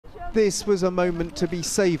This was a moment to be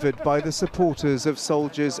savoured by the supporters of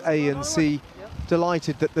soldiers A and C,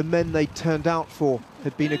 delighted that the men they turned out for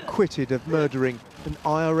had been acquitted of murdering an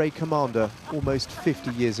IRA commander almost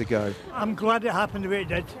 50 years ago. I'm glad it happened the way it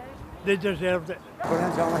did. They deserved it.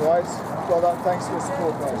 Well done. Thanks for your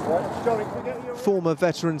support, guys. Former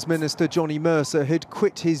Veterans Minister Johnny Mercer had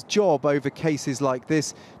quit his job over cases like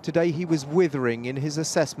this. Today he was withering in his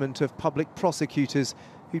assessment of public prosecutors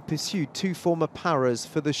who'd pursued two former paras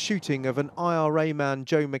for the shooting of an IRA man,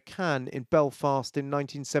 Joe McCann, in Belfast in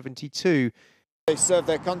 1972. They served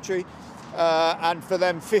their country, and for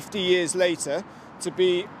them 50 years later to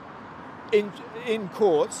be in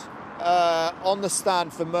court on the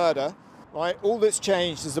stand for murder, right? All that's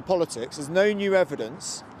changed is the politics. There's no new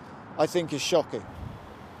evidence, I think is shocking.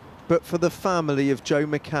 But for the family of Joe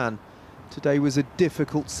McCann, today was a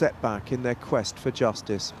difficult setback in their quest for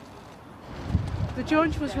justice. The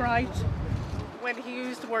judge was right when he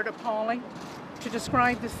used the word appalling to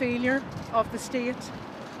describe the failure of the state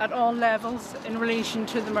at all levels in relation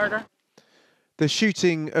to the murder. The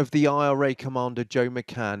shooting of the IRA commander Joe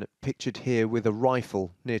McCann, pictured here with a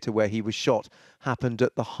rifle near to where he was shot, happened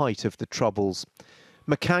at the height of the Troubles.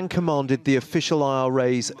 McCann commanded the official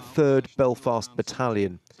IRA's 3rd Belfast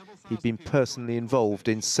Battalion. He'd been personally involved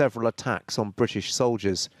in several attacks on British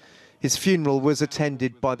soldiers. His funeral was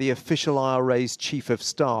attended by the official IRA's Chief of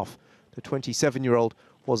Staff. The 27-year-old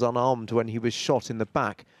was unarmed when he was shot in the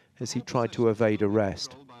back as he tried to evade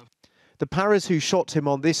arrest. The paras who shot him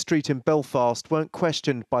on this street in Belfast weren't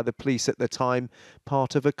questioned by the police at the time,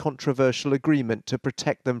 part of a controversial agreement to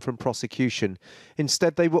protect them from prosecution.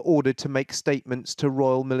 Instead, they were ordered to make statements to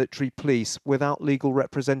Royal Military Police without legal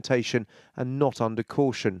representation and not under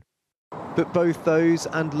caution. But both those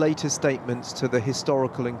and later statements to the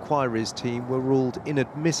Historical Inquiries team were ruled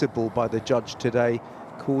inadmissible by the judge today,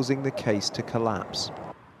 causing the case to collapse.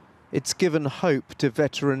 It's given hope to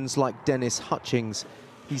veterans like Dennis Hutchings.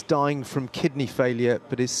 He's dying from kidney failure,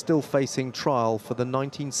 but is still facing trial for the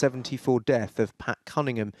 1974 death of Pat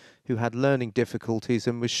Cunningham, who had learning difficulties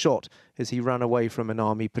and was shot as he ran away from an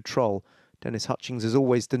army patrol. Dennis Hutchings has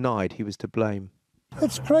always denied he was to blame.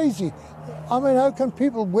 It's crazy. I mean, how can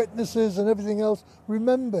people, witnesses and everything else,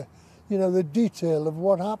 remember, the detail of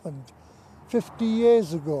what happened 50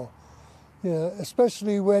 years ago?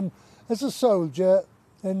 Especially when, as a soldier,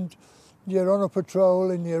 and you're on a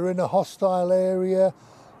patrol and you're in a hostile area,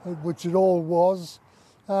 which it all was,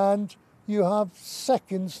 and you have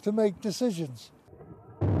seconds to make decisions.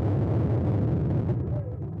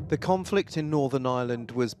 The conflict in Northern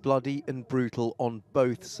Ireland was bloody and brutal on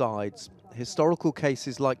both sides. Historical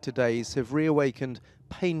cases like today's have reawakened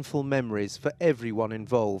painful memories for everyone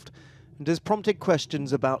involved and has prompted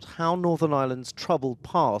questions about how Northern Ireland's troubled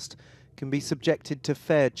past can be subjected to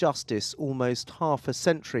fair justice almost half a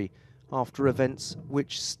century after events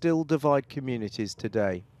which still divide communities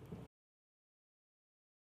today.